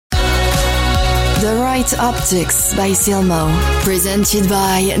The Right Optics by Silmo, presented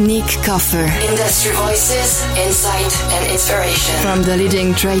by Nick Coffer. Industry voices, insight and inspiration from the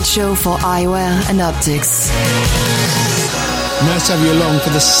leading trade show for eyewear and optics. Nice to have you along for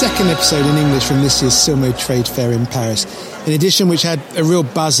the second episode in English from this year's Silmo Trade Fair in Paris. An edition which had a real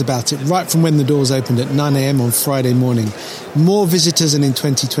buzz about it right from when the doors opened at 9 a.m. on Friday morning. More visitors than in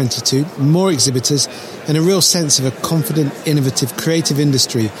 2022, more exhibitors, and a real sense of a confident, innovative, creative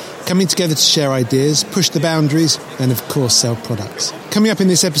industry coming together to share ideas, push the boundaries, and of course sell products. Coming up in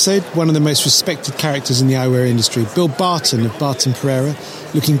this episode, one of the most respected characters in the eyewear industry, Bill Barton of Barton Pereira,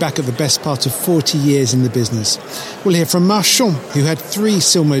 looking back at the best part of 40 years in the business. We'll hear from Marchand, who had 3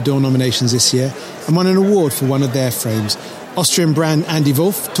 Silmo d'Or nominations this year and won an award for one of their frames. Austrian brand Andy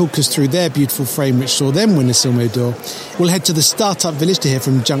Wolf talk us through their beautiful frame which saw them win a Silmo d'Or. We'll head to the Startup Village to hear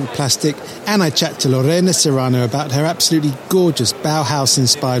from Junk Plastic, and I chat to Lorena Serrano about her absolutely gorgeous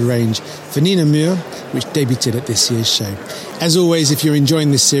Bauhaus-inspired range, Vanina Mur, which debuted at this year's show. As always, if you're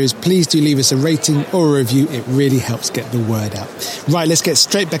enjoying this series, please do leave us a rating or a review. It really helps get the word out. Right, let's get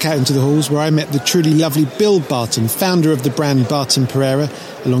straight back out into the halls where I met the truly lovely Bill Barton, founder of the brand Barton Pereira,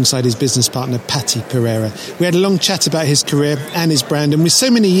 alongside his business partner Patty Pereira. We had a long chat about his career and his brand, and with so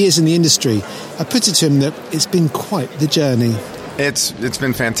many years in the industry, I put it to him that it's been quite the journey. It's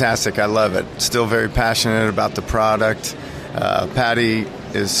been fantastic. I love it. Still very passionate about the product. Patty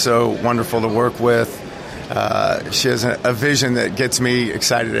is so wonderful to work with. She has a vision that gets me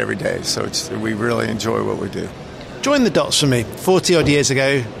excited every day, so we really enjoy what we do. Join the dots for me. 40 odd years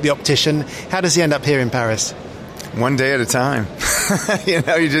ago, the optician. How does he end up here in Paris? One day at a time.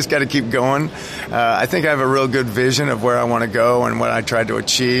 You just got to keep going. I think I have a real good vision of where I want to go and what I tried to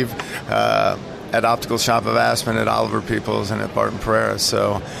achieve at Optical Shop of Aspen, at Oliver Peoples, and at Barton Pereira.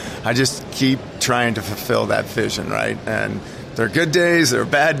 So I just keep trying to fulfill that vision, right? And there are good days, there are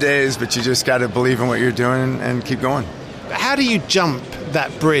bad days, but you just got to believe in what you're doing and keep going. How do you jump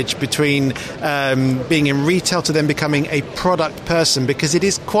that bridge between being in retail to then becoming a product person? Because it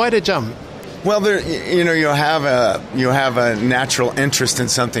is quite a jump. Well, you have a natural interest in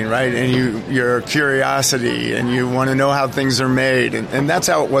something, right? And your curiosity, and you want to know how things are made, and that's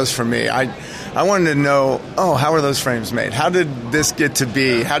how it was for me. I wanted to know, how are those frames made? How did this get to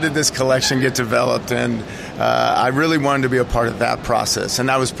be? How did this collection get developed? And I really wanted to be a part of that process.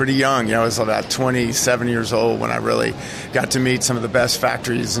 And I was pretty young. I was about 27 years old when I really got to meet some of the best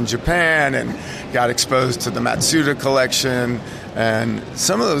factories in Japan and got exposed to the Matsuda collection. And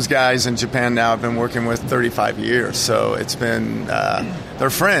some of those guys in Japan now I've been working with 35 years. So it's been, they're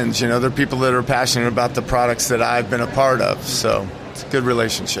friends, they're people that are passionate about the products that I've been a part of. So it's good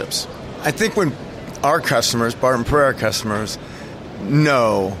relationships. I think when our customers, Barton Pereira customers,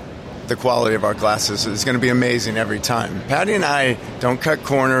 know the quality of our glasses is going to be amazing every time. Patty and I don't cut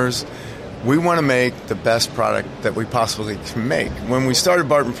corners. We want to make the best product that we possibly can make. When we started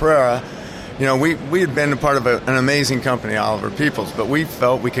Barton Pereira, we had been a part of an amazing company, Oliver Peoples, but we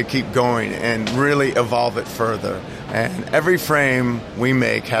felt we could keep going and really evolve it further. And every frame we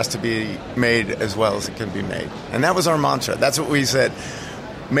make has to be made as well as it can be made. And that was our mantra. That's what we said.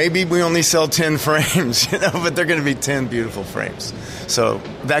 Maybe we only sell 10 frames, but they're going to be 10 beautiful frames. So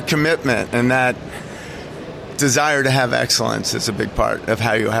that commitment and that desire to have excellence is a big part of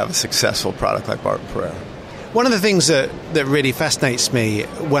how you have a successful product like Barton Pereira. One of the things that really fascinates me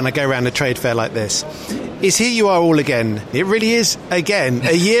when I go around a trade fair like this is here you are all again. It really is again,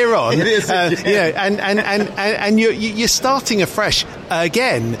 a year on. It is again. And you're starting afresh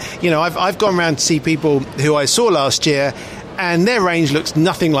again. I've gone around to see people who I saw last year, and their range looks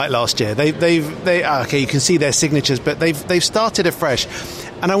nothing like last year. Okay, you can see their signatures, but they've started afresh.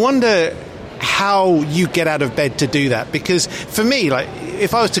 And I wonder how you get out of bed to do that, because for me,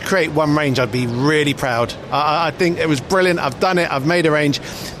 if I was to create one range, I'd be really proud. I think it was brilliant. I've done it. I've made a range.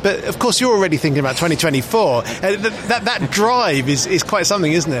 But of course, you're already thinking about 2024. That drive is quite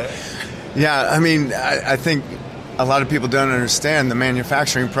something, isn't it? Yeah, I think a lot of people don't understand the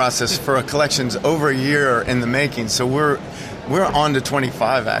manufacturing process for a collection's over a year in the making. So we're on to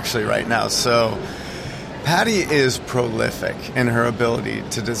 25 actually right now. So Patty is prolific in her ability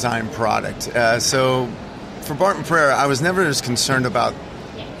to design product. So for Barton Pereira, I was never as concerned about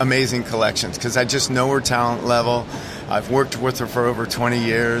amazing collections because I just know her talent level. I've worked with her for over 20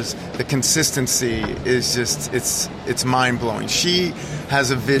 years. The consistency is just, it's mind-blowing. She has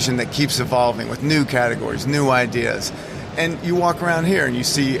a vision that keeps evolving with new categories, new ideas. And you walk around here and you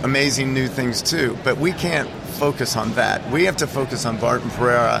see amazing new things too. But we can't focus on that. We have to focus on Barton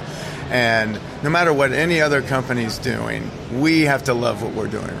Pereira. And no matter what any other company's doing, we have to love what we're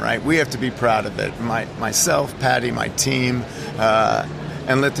doing, right? We have to be proud of it. Myself, Patty, my team,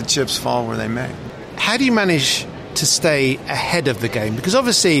 and let the chips fall where they may. How do you manage to stay ahead of the game? Because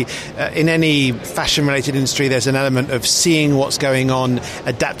obviously in any fashion-related industry, there's an element of seeing what's going on,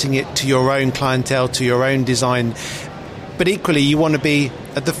 adapting it to your own clientele, to your own design. But equally, you want to be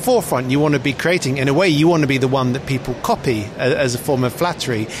at the forefront. You want to be creating. In a way, you want to be the one that people copy as a form of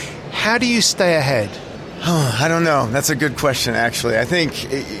flattery. How do you stay ahead? I don't know. That's a good question, actually. I think,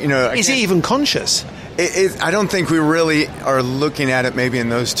 Is it even conscious? I don't think we really are looking at it maybe in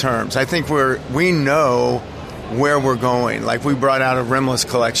those terms. I think we know where we're going. Like, we brought out a rimless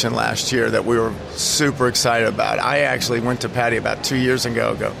collection last year that we were super excited about. I actually went to Patty about 2 years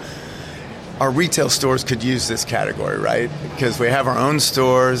ago. Our retail stores could use this category, right? Because we have our own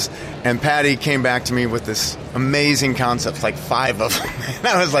stores, and Patty came back to me with this amazing concept, like 5 of them. And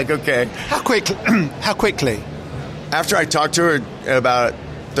I was like, okay. How quickly? After I talked to her about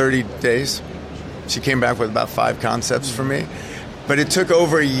 30 days, she came back with about 5 concepts for me. But it took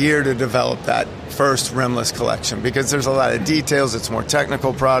over a year to develop that first rimless collection because there's a lot of details. It's a more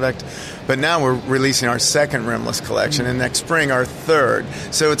technical product. But now we're releasing our second rimless collection, and next spring our third.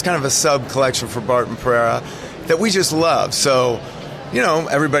 So it's kind of a sub-collection for Barton Pereira that we just love. So,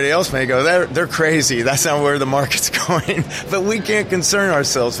 everybody else may go, they're crazy. That's not where the market's going. But we can't concern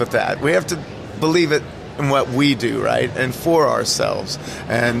ourselves with that. We have to believe it in what we do, right, and for ourselves.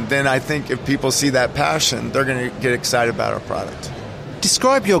 And then I think if people see that passion, they're going to get excited about our product.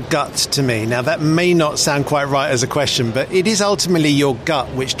 Describe your gut to me. Now, that may not sound quite right as a question, but it is ultimately your gut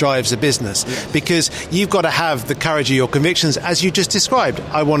which drives a business. Yes. Because you've got to have the courage of your convictions, as you just described.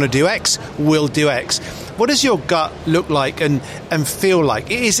 I want to do X, we'll do X. What does your gut look like and feel like?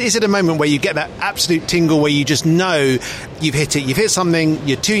 Is it a moment where you get that absolute tingle where you just know you've hit it, you've hit something,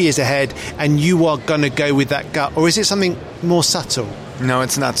 you're 2 years ahead, and you are going to go with that gut? Or is it something more subtle? No,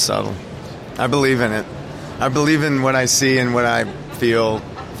 it's not subtle. I believe in it. I believe in what I see and what I feel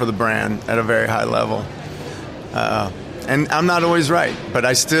for the brand at a very high level. And I'm not always right, but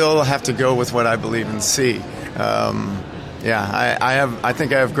I still have to go with what I believe and see. I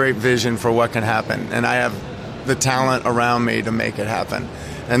think I have great vision for what can happen, and I have the talent around me to make it happen.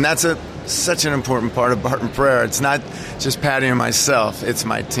 And that's such an important part of Barton Pereira. It's not just Patty and myself, it's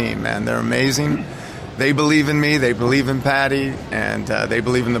my team, man. They're amazing. They believe in me, they believe in Patty, and they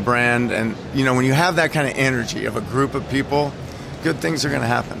believe in the brand. And, when you have that kind of energy of a group of people, good things are going to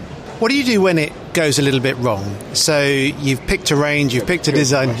happen. What do you do when it goes a little bit wrong? So you've picked a range, you've picked a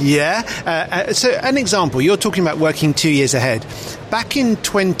design. Yeah. So an example, you're talking about working 2 years ahead. Back in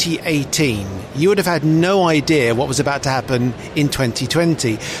 2018, you would have had no idea what was about to happen in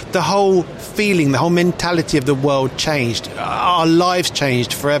 2020. The whole feeling, the whole mentality of the world changed. Our lives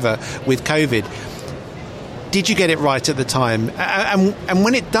changed forever with COVID. Did you get it right at the time? And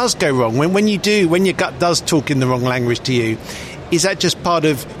when it does go wrong, when your gut does talk in the wrong language to you, is that just part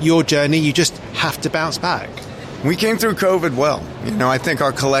of your journey? You just have to bounce back? We came through COVID well. I think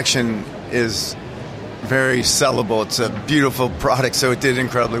our collection is very sellable. It's a beautiful product, so it did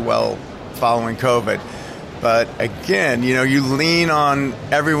incredibly well following COVID. But again, you lean on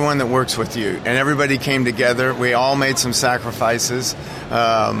everyone that works with you, and everybody came together. We all made some sacrifices,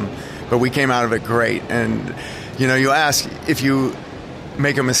 but we came out of it great. And, you ask, if you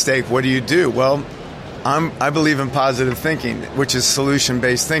make a mistake, what do you do? Well, I believe in positive thinking, which is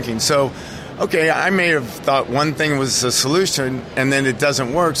solution-based thinking. So, okay, I may have thought one thing was a solution, and then it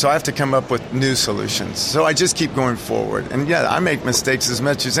doesn't work, so I have to come up with new solutions. So I just keep going forward. And, I make mistakes as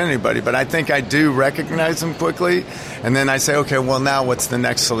much as anybody, but I think I do recognize them quickly, and then I say, okay, well, now what's the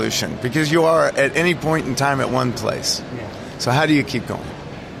next solution? Because you are at any point in time at one place. Yeah. So how do you keep going?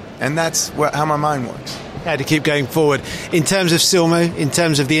 And that's how my mind works. How to keep going forward. In terms of Silmo, in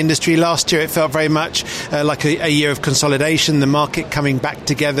terms of the industry, last year it felt very much like a year of consolidation, the market coming back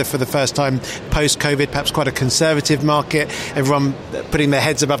together for the first time post-COVID, perhaps quite a conservative market, everyone putting their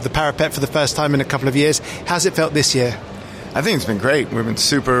heads above the parapet for the first time in a couple of years. How's it felt this year? I think it's been great. We've been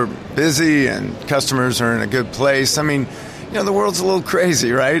super busy and customers are in a good place. I mean, the world's a little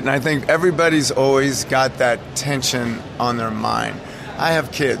crazy, right? And I think everybody's always got that tension on their mind. I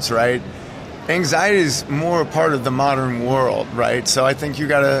have kids, right? Anxiety is more a part of the modern world, right? So I think you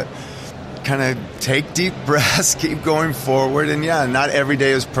got to kind of take deep breaths, keep going forward. And not every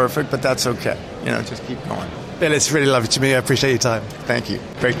day is perfect, but that's okay. Just keep going. Bill, it's really lovely to meet you. I appreciate your time. Thank you.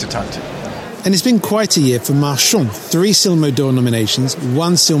 Great to talk to you. And it's been quite a year for Marchand. 3 Silmo d'Or nominations,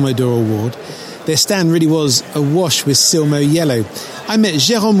 1 Silmo d'Or award. Their stand really was awash with Silmo yellow. I met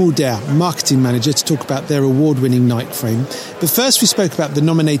Jérôme Houder, marketing manager, to talk about their award-winning night frame. But first we spoke about the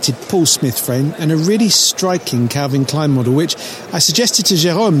nominated Paul Smith frame and a really striking Calvin Klein model, which I suggested to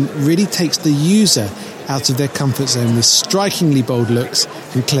Jérôme really takes the user out of their comfort zone with strikingly bold looks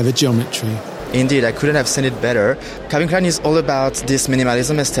and clever geometry. Indeed, I couldn't have said it better. Calvin Klein is all about this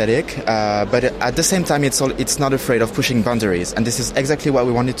minimalism aesthetic, but at the same time, it's not afraid of pushing boundaries, and this is exactly what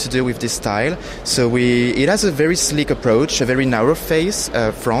we wanted to do with this style. So it has a very sleek approach, a very narrow face,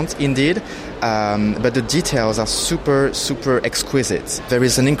 front, indeed, but the details are super, super exquisite. There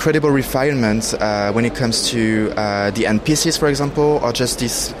is an incredible refinement when it comes to the end pieces, for example, or just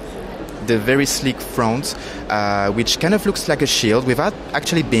the very sleek front, which kind of looks like a shield without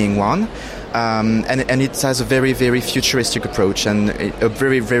actually being one. And it has a very, very futuristic approach and a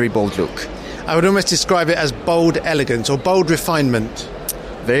very, very bold look. I would almost describe it as bold elegance or bold refinement.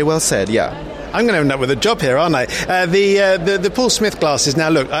 Very well said, yeah. I'm going to end up with a job here, aren't I? The Paul Smith glasses. Now,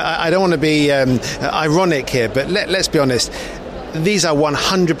 look, I don't want to be ironic here, but let's be honest. These are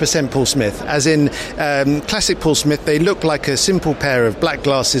 100% Paul Smith, as in classic Paul Smith. They look like a simple pair of black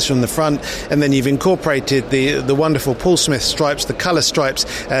glasses from the front, and then you've incorporated the wonderful Paul Smith stripes, the colour stripes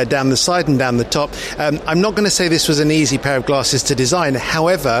down the side and down the top. I'm not going to say this was an easy pair of glasses to design.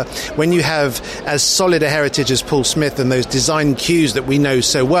 However, when you have as solid a heritage as Paul Smith and those design cues that we know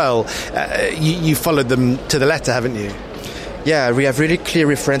so well, you followed them to the letter, haven't you? Yeah, we have really clear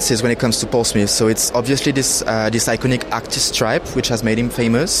references when it comes to Paul Smith. So it's obviously this iconic artist stripe, which has made him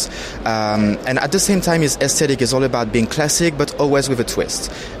famous. And at the same time, his aesthetic is all about being classic, but always with a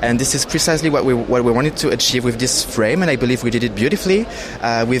twist. And this is precisely what we wanted to achieve with this frame, and I believe we did it beautifully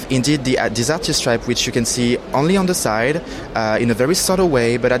with indeed this artist stripe, which you can see only on the side in a very subtle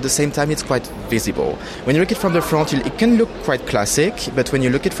way, but at the same time, it's quite visible. When you look at it from the front, it can look quite classic, but when you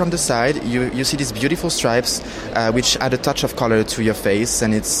look at it from the side, you see these beautiful stripes, which add a touch of color to your face,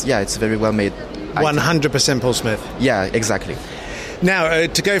 and it's very well made. 100% Paul Smith. Yeah, exactly. Now,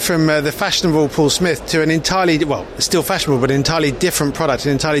 to go from the fashionable Paul Smith to an entirely, well, still fashionable, but an entirely different product,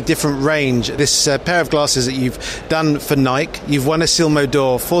 an entirely different range. This pair of glasses that you've done for Nike, you've won a Silmo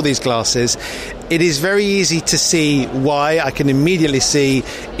d'Or for these glasses. It is very easy to see why. I can immediately see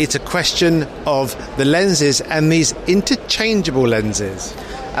it's a question of the lenses and these interchangeable lenses.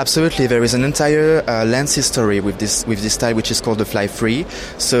 Absolutely, there is an entire lens history with this style, which is called the Fly Free.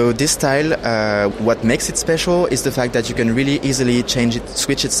 So this style, what makes it special is the fact that you can really easily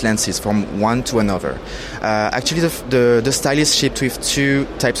switch its lenses from one to another. Actually, the style is shipped with two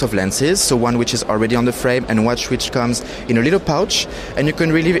types of lenses. So one which is already on the frame, and one which comes in a little pouch, and you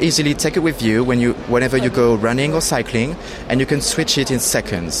can really easily take it with you whenever you go running or cycling, and you can switch it in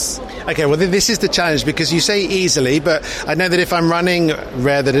seconds. Okay, well, this is the challenge, because you say easily, but I know that if I'm running,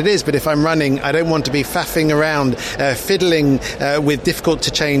 rare that it is, but if I'm running, I don't want to be faffing around, fiddling with difficult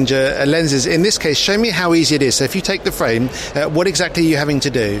to change lenses. In this case, show me how easy it is. So if you take the frame, what exactly are you having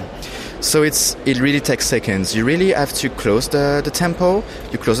to do? So it really takes seconds. You really have to close the temple.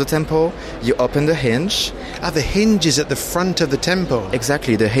 You close the temple, you open the hinge. The hinge is at the front of the temple.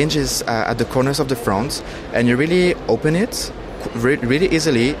 Exactly, the hinge is at the corners of the front, and you really open it really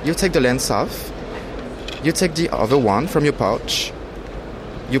easily. You take the lens off, you take the other one from your pouch,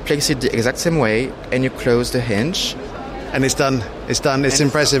 you place it the exact same way, and you close the hinge. And it's done. It's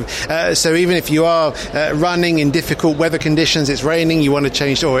impressive. So even if you are running in difficult weather conditions, it's raining, you want to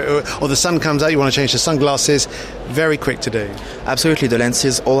change, or the sun comes out, you want to change the sunglasses, very quick to do. Absolutely. The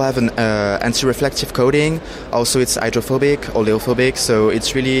lenses all have an anti-reflective coating. Also, it's hydrophobic, oleophobic, so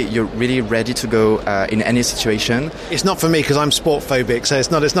you're really ready to go in any situation. It's not for me because I'm sport phobic, so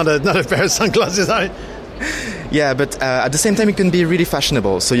it's not a pair of sunglasses. Yeah, but at the same time, it can be really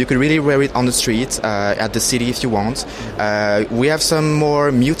fashionable. So you could really wear it on the street, at the city if you want. We have some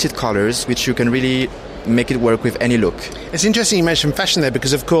more muted colors, which you can really make it work with any look. It's interesting you mentioned fashion there,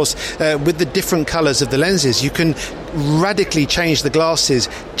 because of course with the different colours of the lenses, you can radically change the glasses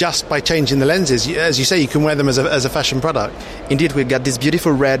just by changing the lenses. As you say, you can wear them as a fashion product. Indeed, we've got this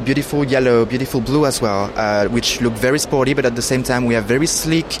beautiful red, beautiful yellow, beautiful blue as well, which look very sporty, but at the same time we have very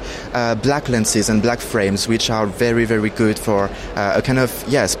sleek black lenses and black frames, which are very, very good for a kind of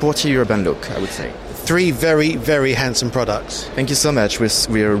sporty urban look, I would say. Three very, very handsome products. Thank you so much.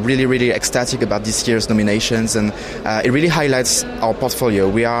 We're really, really ecstatic about this year's nominations, and it really highlights our portfolio.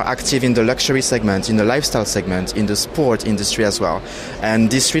 We are active in the luxury segment, in the lifestyle segment, in the sport industry as well.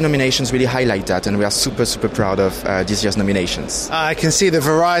 And these three nominations really highlight that, and we are super, super proud of this year's nominations. I can see the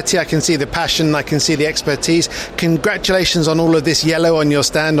variety, I can see the passion, I can see the expertise. Congratulations on all of this yellow on your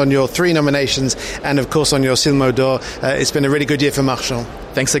stand, on your three nominations, and of course on your Silmo d'Or. It's been a really good year for Marchand.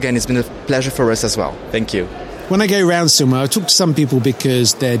 Thanks again. It's been a pleasure for us as well. Thank you. When I go around Silmo, I talk to some people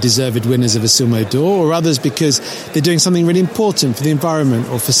because they're deserved winners of a Silmo d'Or, or others because they're doing something really important for the environment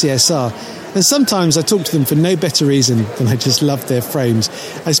or for CSR. And sometimes I talk to them for no better reason than I just love their frames.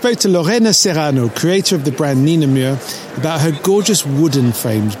 I spoke to Lorena Serrano, creator of the brand Nina Muir, about her gorgeous wooden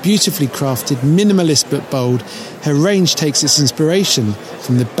frames, beautifully crafted, minimalist but bold. Her range takes its inspiration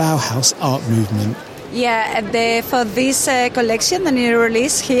from the Bauhaus art movement. Yeah, for this collection, the new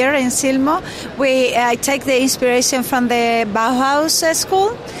release here in Silmo, I take the inspiration from the Bauhaus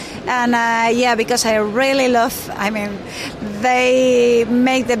school. And because I really love, they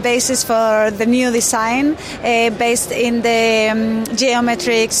make the basis for the new design based in the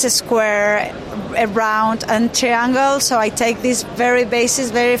geometric square, round and triangle. So I take this very basis,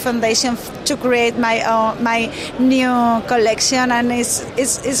 very foundation to create my new collection, and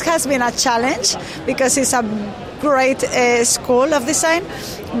it has been a challenge because it's a great school of design,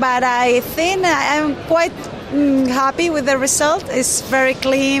 but I think I'm quite happy with the result. It's very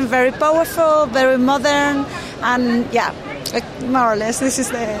clean, very powerful, very modern, and more or less this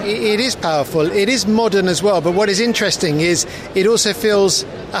is It is powerful, it is modern as well, but what is interesting is it also feels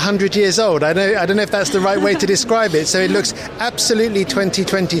 100 years old. I don't know if that's the right way to describe it. So it looks absolutely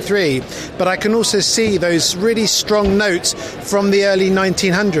 2023, but I can also see those really strong notes from the early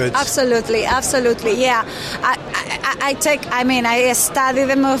 1900s. Absolutely, yeah. I study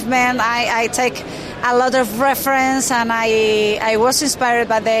the movement, I take a lot of reference, and I was inspired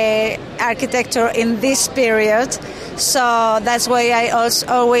by the architecture in this period. So that's why I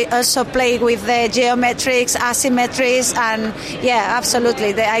also play with the geometrics, asymmetries, and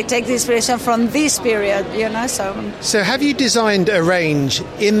absolutely, I take the inspiration from this period, So have you designed a range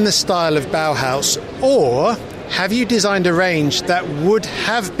in the style of Bauhaus, or have you designed a range that would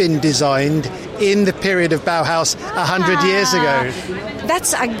have been designed in the period of Bauhaus 100 years ago?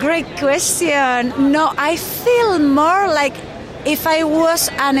 That's a great question. No, I feel more like if I was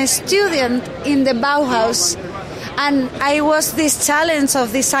a student in the Bauhaus, and I was this challenge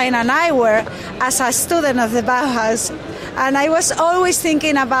of design and eyewear as a student of the Bauhaus. And I was always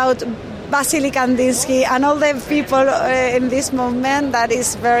thinking about Vasily Kandinsky and all the people in this movement. That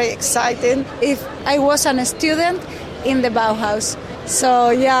is very exciting. If I was a student in the Bauhaus. So,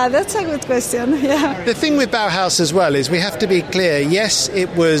 that's a good question. Yeah. The thing with Bauhaus as well is we have to be clear. Yes, it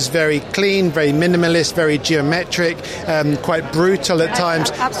was very clean, very minimalist, very geometric, quite brutal at times.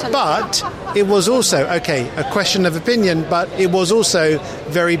 Absolutely. But it was also, a question of opinion, but it was also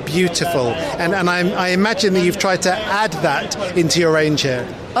very beautiful. And I imagine that you've tried to add that into your range here.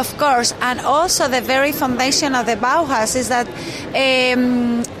 Of course. And also the very foundation of the Bauhaus is that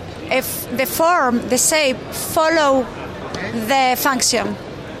if the form, the shape, follow the function.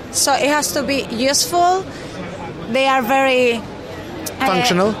 So it has to be useful. They are very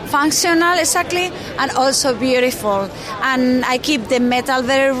functional, exactly, and also beautiful. And I keep the metal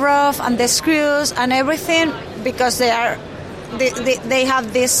very rough and the screws and everything because they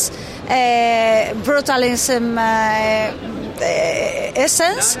have this brutalism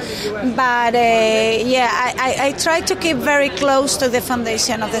essence, but I try to keep very close to the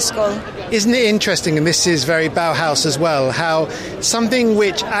foundation of the school. Isn't it interesting, and this is very Bauhaus as well, how something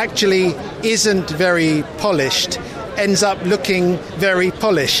which actually isn't very polished ends up looking very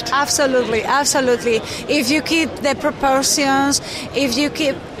polished? Absolutely. If you keep the proportions, if you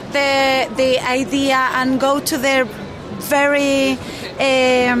keep the idea and go to the very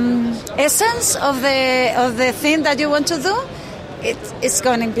essence of the thing that you want to do, it's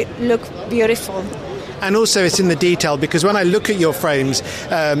going to look beautiful. And also it's in the detail, because when I look at your frames,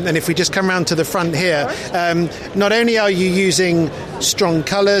 and if we just come round to the front here, not only are you using strong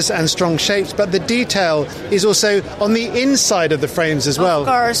colours and strong shapes, but the detail is also on the inside of the frames as well.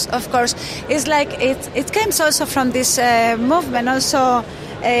 Of course. It's like it comes also from this movement. Also,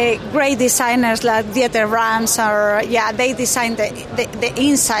 great designers like Dieter Rams, they design the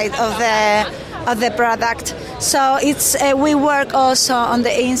inside of the product. So it's we work also on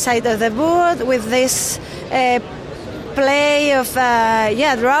the inside of the board with this play of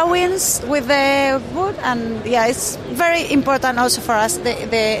drawings with the wood, and it's very important also for us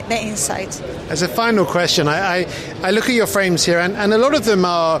the inside. As a final question, I look at your frames here, and a lot of them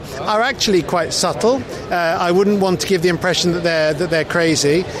are actually quite subtle. I wouldn't want to give the impression that they're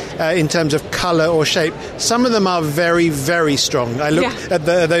crazy in terms of colour or shape. Some of them are very, very strong. I look at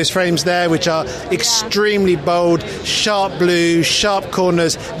those frames there, which are extremely bold, sharp blue, sharp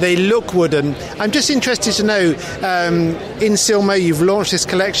corners. They look wooden. I'm just interested to know, in Silmo, you've launched this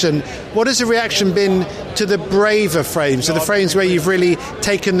collection. What has the reaction been to the braver frames, to the frames where you've really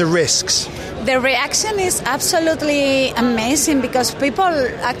taken the risks? The reaction is absolutely amazing because people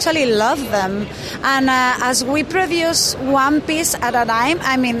actually love them. And as we produce one piece at a time,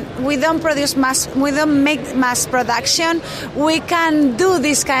 I mean, we don't make mass production. We can do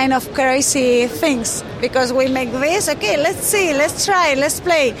this kind of crazy things because we make this, okay, let's see, let's try, let's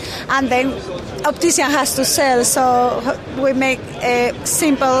play. And then optician has to sell, so we make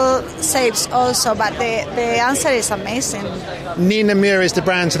simple shapes also, but the answer is amazing. Nina Muir is the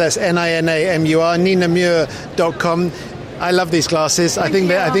brand, so that's NINAMUR, ninamur.com. I love these glasses. I think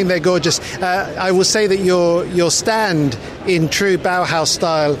they're gorgeous. I will say that your stand in true Bauhaus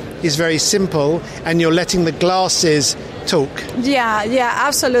style is very simple, and you're letting the glasses talk. Yeah,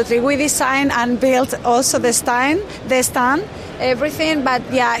 absolutely. We design and build also the stand, everything, but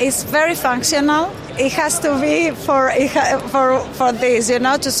it's very functional. It has to be for this,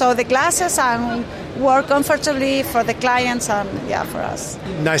 to sew the glasses and work comfortably for the clients and for us.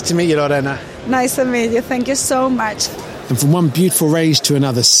 Nice to meet you, Lorena. Nice to meet you. Thank you so much. And from one beautiful range to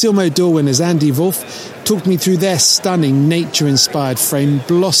another, Silmo door winners Andy Wolf talked me through their stunning nature-inspired frame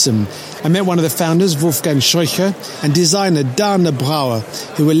Blossom. I met one of the founders, Wolfgang Scheucher, and designer Dana Brauer,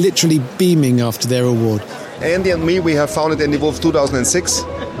 who were literally beaming after their award. Andy and me, we have founded Andy Wolf 2006.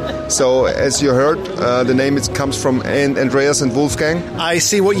 So, as you heard, the name comes from Andreas and Wolfgang. I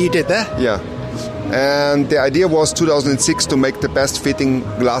see what you did there. Yeah. And the idea was 2006 to make the best fitting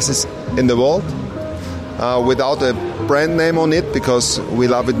glasses in the world without a brand name on it, because we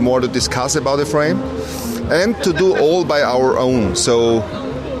love it more to discuss about the frame, and to do all by our own. So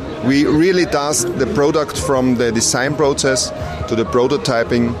we really does the product from the design process to the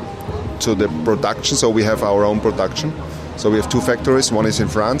prototyping to the production. So we have our own production. So we have two factories. One is in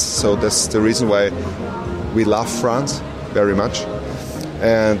France. So that's the reason why we love France very much.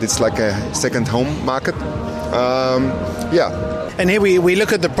 And it's like a second home market. And here we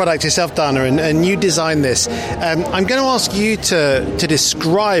look at the product yourself, Dana, and you designed this. I'm going to ask you to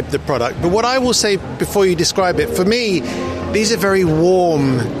describe the product, but what I will say before you describe it, for me, these are very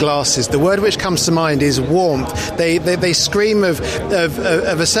warm glasses. The word which comes to mind is warmth. They scream of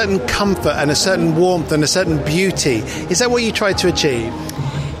a certain comfort and a certain warmth and a certain beauty. Is that what you tried to achieve?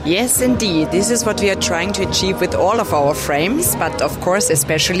 Yes, indeed. This is what we are trying to achieve with all of our frames, but of course,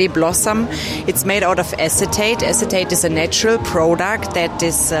 especially Blossom. It's made out of acetate. Acetate is a natural product that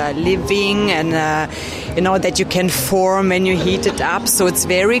is living and, that you can form when you heat it up. So it's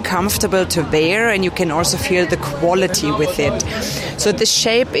very comfortable to wear, and you can also feel the quality with it. So the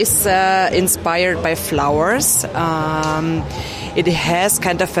shape is inspired by flowers. It has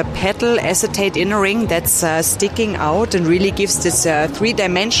kind of a petal acetate inner ring that's sticking out and really gives this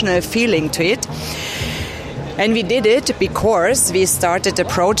three-dimensional feeling to it. And we did it because we started a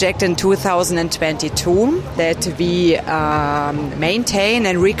project in 2022 that we maintain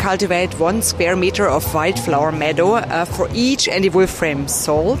and recultivate 1 square meter of wildflower meadow for each Andy Wolf frame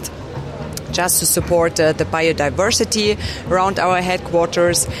sold, just to support the biodiversity around our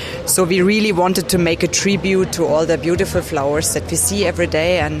headquarters. So we really wanted to make a tribute to all the beautiful flowers that we see every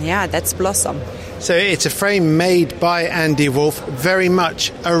day, and that's Blossom. So it's a frame made by Andy Wolf, very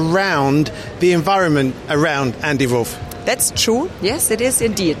much around the environment around Andy Wolf. That's true. Yes, it is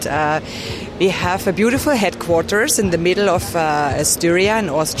indeed. We have a beautiful headquarters in the middle of Styria in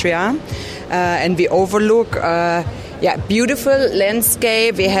Austria, and we overlook beautiful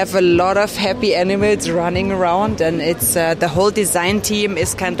landscape. We have a lot of happy animals running around, and it's the whole design team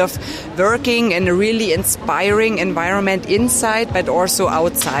is kind of working in a really inspiring environment inside, but also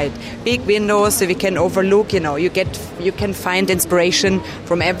outside. Big windows, so we can overlook. You can find inspiration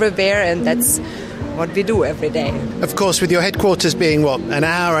from everywhere, and that's what we do every day. Of course, with your headquarters being, an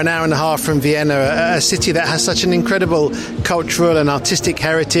hour and a half from Vienna, a city that has such an incredible cultural and artistic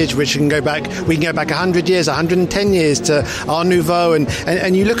heritage, which we can go back 100 years, 110 years to Art Nouveau,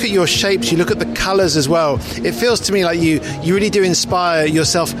 and you look at your shapes, you look at the colours as well. It feels to me like you really do inspire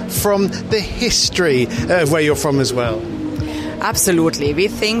yourself from the history of where you're from as well. Absolutely. We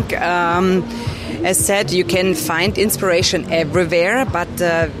think, as said, you can find inspiration everywhere, but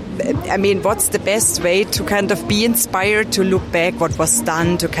what's the best way to kind of be inspired, to look back what was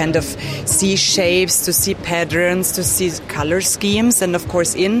done, to kind of see shapes, to see patterns, to see color schemes. And of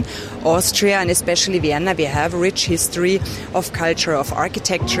course, in Austria and especially Vienna, we have a rich history of culture, of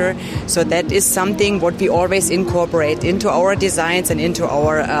architecture. So that is something what we always incorporate into our designs and into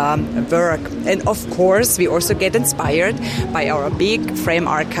our work. And of course, we also get inspired by our big frame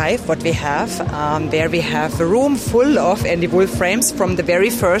archive, what we have, where we have a room full of Andy Wolf frames from the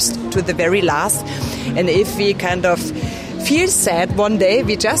very first to the very last. And if we kind of feel sad one day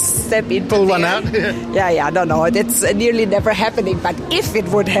we just step into pull one there. out. Yeah, I don't know. That's nearly never happening. But if it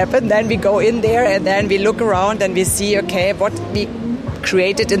would happen, then we go in there and then we look around and we see, okay, what we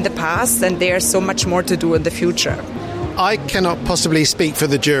created in the past, and there's so much more to do in the future. I cannot possibly speak for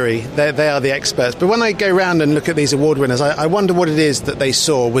the jury. They are the experts. But when I go around and look at these award winners, I wonder what it is that they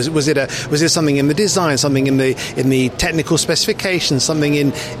saw. Was it something in the design, something in the technical specifications, something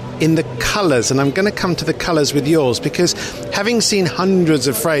in the colours? And I'm going to come to the colours with yours, because having seen hundreds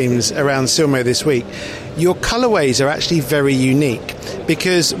of frames around Silmo this week, your colourways are actually very unique.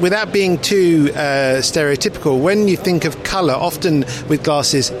 Because without being too stereotypical, when you think of colour, often with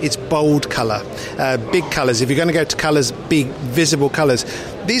glasses, it's bold colour, big colours. If you're going to go to colours, big, visible colours.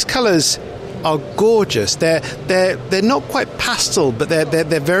 These colours are gorgeous. They're not quite pastel, but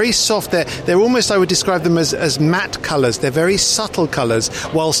they're very soft. They're almost, I would describe them as matte colours. They're very subtle colours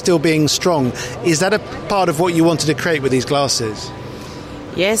while still being strong. Is that a part of what you wanted to create with these glasses?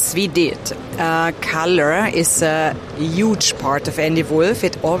 Yes, we did. Color is a huge part of Andy Wolf.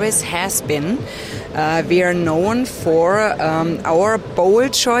 It always has been. We are known for our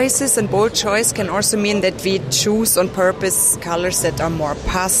bold choices, and bold choice can also mean that we choose on purpose colors that are more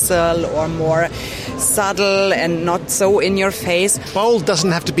pastel or more subtle and not so in your face. Bold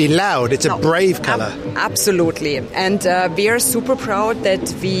doesn't have to be loud. It's a brave color. Absolutely. And we are super proud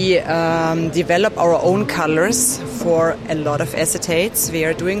that we develop our own colors for a lot of acetates. We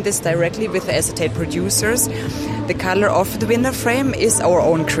are doing this directly with the acetate producers. The color of the window frame is our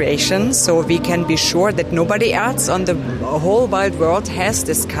own creation, so we can be sure that nobody else on the whole wide world has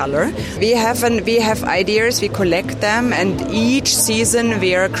this color. We have ideas, we collect them, and each season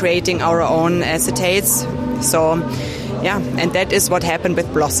we are creating our own acetates. So, yeah, and that is what happened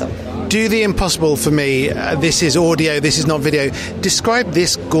with Blossom. Do the impossible for me. This is audio, this is not video. Describe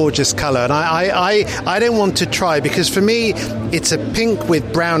this gorgeous colour. And I don't want to try, because for me it's a pink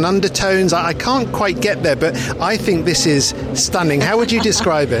with brown undertones. I can't quite get there, but I think this is stunning. How would you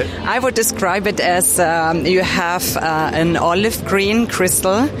describe it? I would describe it as you have an olive green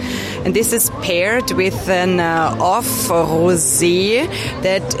crystal, and this is paired with an off rosé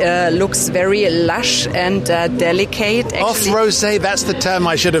that looks very lush and delicate. Actually, off rosé, that's the term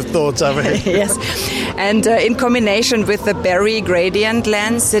I should have thought of it. Yes, and in combination with the berry gradient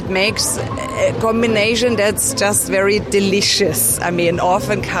lens, it makes a combination that's just very delicious. I mean,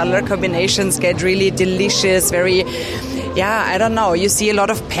 often color combinations get really delicious, very, I don't know, you see a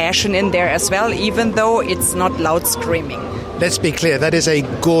lot of passion in there as well, even though it's not loud screaming. Let's be clear, that is a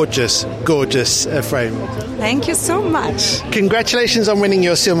gorgeous, gorgeous frame. Thank you so much. Congratulations on winning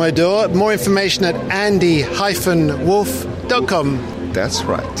your Silmo d'Or. More information at andy-wolf.com. That's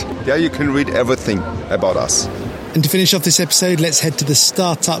right. There you can read everything about us. And to finish off this episode, let's head to the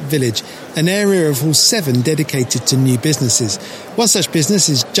Startup Village, an area of all 7 dedicated to new businesses. One such business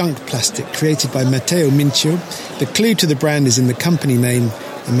is Junk Plastic, created by Matteo Mincio. The clue to the brand is in the company name,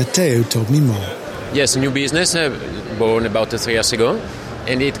 and Matteo told me more. Yes, a new business born about 3 years ago,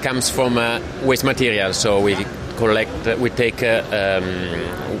 and it comes from waste material. So we take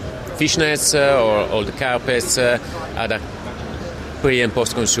fishnets or old carpets, other pre- and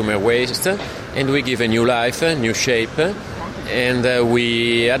post-consumer waste, and we give a new life, a new shape, and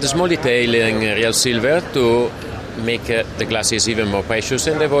we add a small detail in real silver to make the glasses even more precious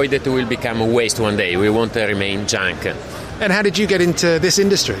and avoid that it will become a waste one day. We want to remain junk. And how did you get into this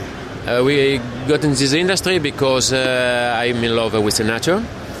industry? We got in this industry because I'm in love with the nature,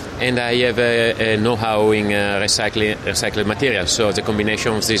 and I have a know-how in recycled materials. So the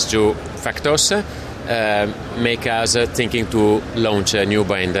combination of these two factors make us thinking to launch a new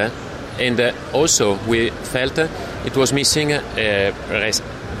brand. And also we felt it was missing a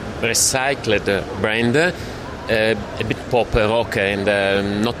recycled brand, a bit pop rock and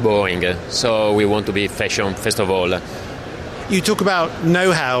not boring. So we want to be fashion first of all. You talk about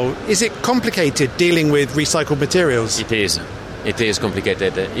know-how. Is it complicated dealing with recycled materials? It is. It is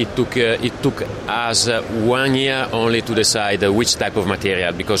complicated. It took us 1 year only to decide which type of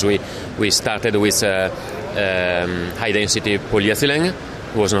material, because we started with high-density polyethylene.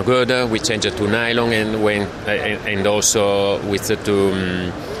 It was not good. We changed it to nylon and also with to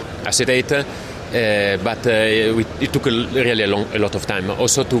acetate. But it took really a lot of time.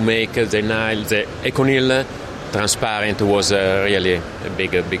 Also to make the Econil transparent was really a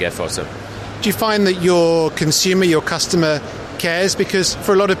big effort. Do you find that your consumer, your customer, cares? Because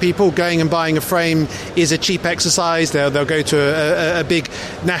for a lot of people, going and buying a frame is a cheap exercise. They'll go to a big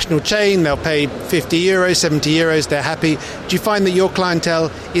national chain, they'll pay €50, €70, they're happy. Do you find that your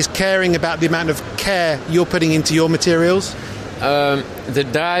clientele is caring about the amount of care you're putting into your materials? The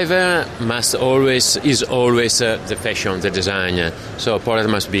driver is always the fashion, the design. So product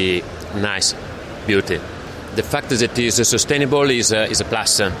must be nice, beauty. The fact that it is sustainable is a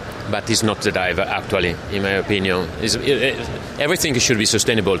plus, but it's not the driver, actually, in my opinion. Everything should be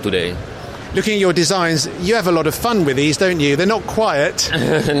sustainable today. Looking at your designs, you have a lot of fun with these, don't you? They're not quiet.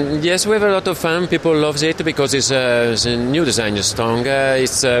 Yes, we have a lot of fun. People love it because it's a new design, is strong. There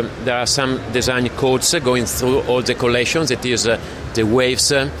are some design codes going through all the collections. It is the waves,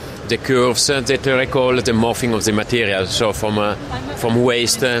 the curves that recall the morphing of the material, so from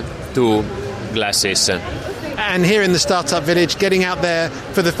waste to glasses. And here in the Startup Village, getting out there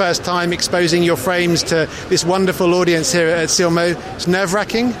for the first time, exposing your frames to this wonderful audience here at Silmo, it's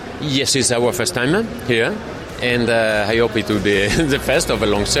nerve-wracking? Yes, it's our first time here, and I hope it will be the first of a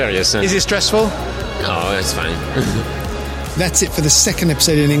long series. Is it stressful? No, it's fine. That's it for the second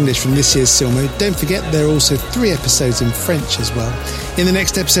episode in English from this year's Silmo. Don't forget there are also 3 episodes in French as well. In the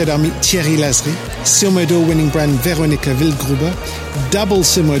next episode I'll meet Thierry Lazary, Silmo d'Or winning brand Veronica Villgruber, double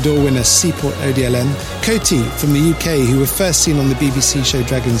Silmo d'Or winner Seaport ODLM, Coty from the UK who were first seen on the BBC show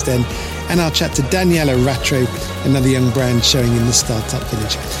Dragon's Den, and I'll chat to Daniela Rattro, another young brand showing in the Startup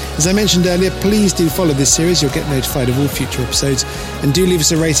Village. As I mentioned earlier, please do follow this series. You'll get notified of all future episodes, and do leave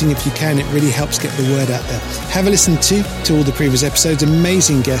us a rating if you can. It really helps get the word out there. Have a listen to all the previous episodes.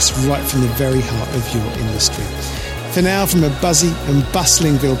 Amazing guests right from the very heart of your industry. For now, from a buzzy and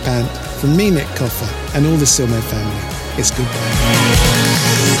bustling Villepinte, from me, Nick Coffer, and all the Silmo family, it's goodbye.